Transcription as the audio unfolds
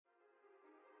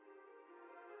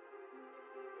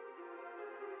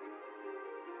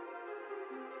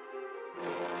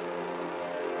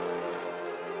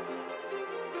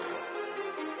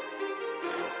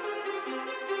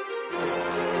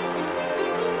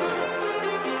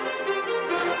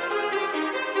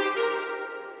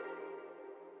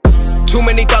Too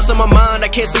many thoughts on my mind, I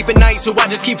can't sleep at night, so I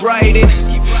just keep writing.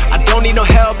 I don't need no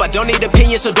help, I don't need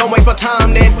opinions, so don't waste my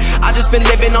time then. I just been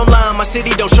living online, my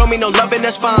city don't show me no love and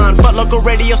that's fine. Fuck local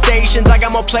radio stations, I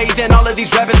got more plays than all of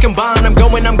these rappers combined. I'm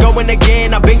going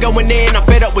again, I've been going in, I'm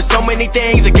fed up with so many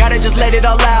things. I gotta just let it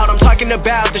all out, I'm talking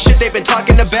about the shit they've been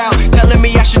talking about. Telling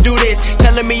me I should do this,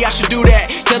 telling me I should do that.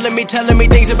 Telling me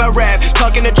things about rap.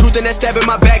 Talking the truth and that stab in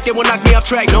my back, they will knock me off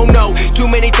track. No, too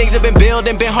many things have been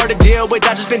building, been hard to deal with,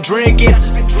 I just been drinking.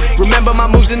 Remember my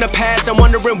moves in the past, I'm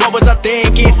wondering what was I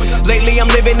thinking. Lately I'm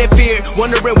living in fear,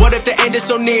 wondering what if the end is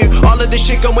so near. All of this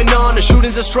shit going on, the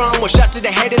shootings are strong. One shot to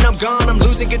the head and I'm gone, I'm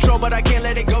losing control, but I can't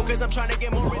let it go, cause I'm trying to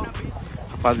get more in.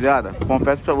 Rapaziada,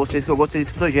 confesso pra vocês que eu gostei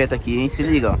desse projeto aqui, hein? Se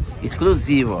liga, ó,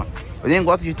 exclusivo, ó. Eu nem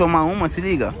gosto de tomar uma, se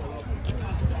liga.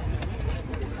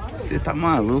 Você tá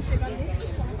maluco?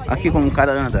 Aqui como o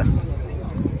cara anda.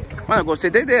 Mano, eu gostei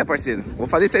da ideia, parceiro. Vou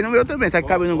fazer isso aí no meu também. Será que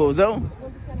cabe no golzão?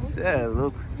 Você é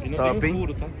louco. E não top, tem um hein?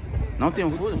 furo, tá? Não tem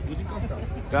um furo? Tudo encantado.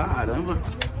 Caramba.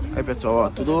 Aí, pessoal, ó,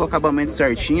 tudo o acabamento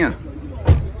certinho.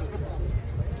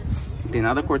 Não tem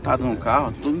nada cortado no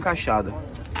carro, tudo encaixado.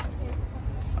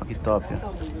 Olha que top,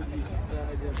 ó.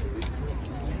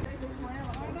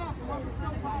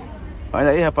 Olha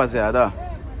aí, rapaziada, ó.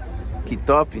 Que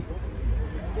top.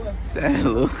 Cê é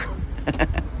louco.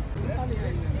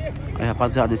 Olha,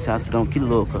 rapaziada, esse Astrão, que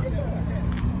louco, ó.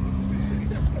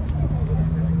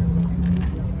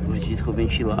 Os discos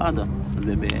ventilados, ó,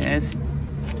 BBS.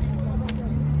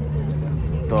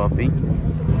 Top, hein?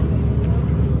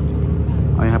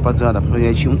 Olha, rapaziada,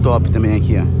 projetinho top também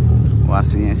aqui, ó. O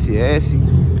Astra em SS.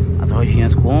 As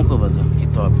rodinhas côncavas, ó. Que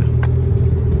top, ó.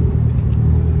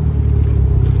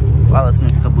 Fala se não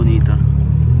fica bonita.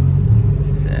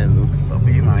 Cê é louco, top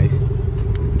demais.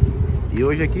 E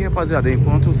hoje aqui, rapaziada, eu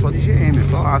encontro só de GM,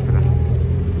 só Astra.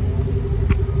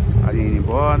 Os carinhos indo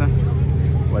embora.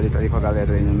 Pode estar aí com a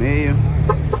galera aí no meio.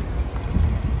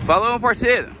 Falou, meu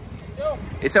parceiro.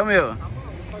 Esse é o meu.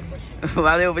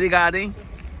 Valeu, obrigado, hein.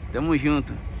 Tamo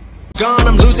junto. Gone,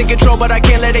 I'm losing control, but I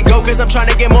can't let it go, cause I'm trying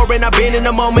to get more in. I've been in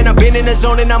the moment, I've been in the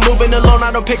zone, and I'm moving alone.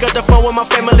 I don't pick up the phone when my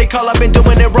family call, I've been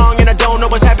doing it wrong, and I don't know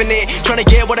what's happening. Trying to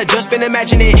get what I just been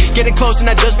imagining, getting close and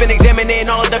I just been examining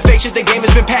all of the fake shit the game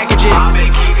has been packaging. I've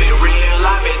been keeping real,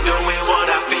 I've been doing what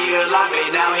I feel, I've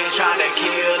been out here trying to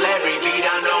kill every